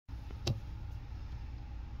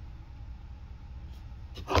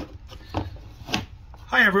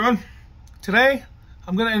Hi everyone. Today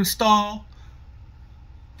I'm going to install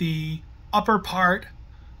the upper part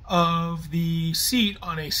of the seat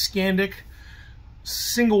on a Skandic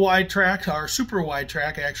single wide track, or super wide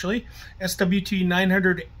track actually, SWT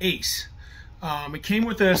 900 Ace. It came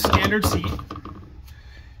with a standard seat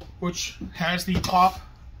which has the top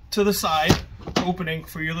to the side opening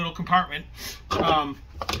for your little compartment.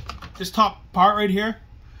 This top part right here,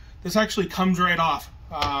 this actually comes right off.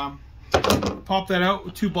 Pop that out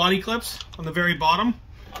with two body clips on the very bottom.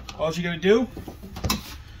 All you gotta do,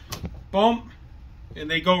 boom, and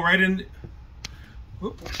they go right in.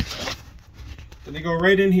 Whoop, and they go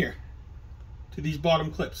right in here to these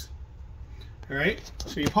bottom clips. All right,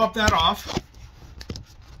 so you pop that off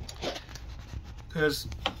because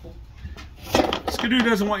Skidoo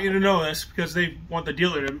doesn't want you to know this because they want the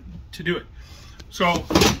dealer to do it. So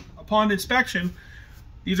upon inspection,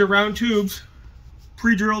 these are round tubes,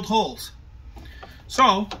 pre-drilled holes.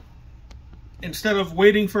 So instead of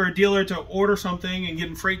waiting for a dealer to order something and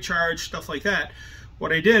getting freight charge, stuff like that,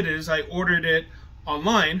 what I did is I ordered it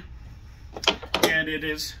online, and it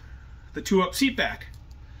is the 2-up seat back.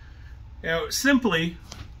 Now simply,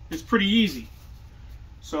 it's pretty easy.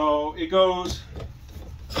 So it goes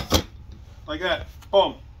like that,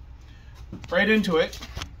 boom, right into it,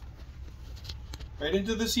 right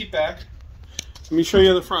into the seat back. Let me show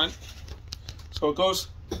you the front. So it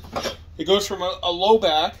goes from a low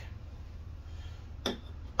back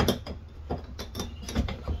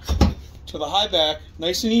to the high back,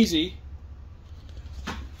 nice and easy.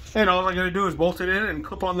 And all I gotta do is bolt it in and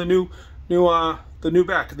clip on the new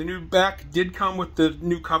back. The new back did come with the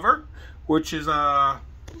new cover, which is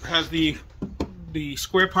has the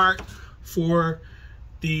square part for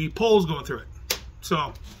the poles going through it.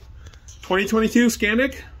 So 2022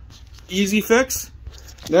 Skandic, easy fix.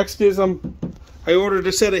 Next is I ordered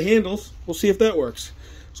a set of handles. We'll see if that works.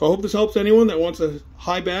 So I hope this helps anyone that wants a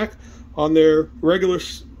high back on their regular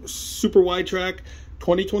super wide track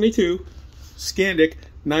 2022 Skandic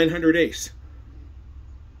 900 Ace.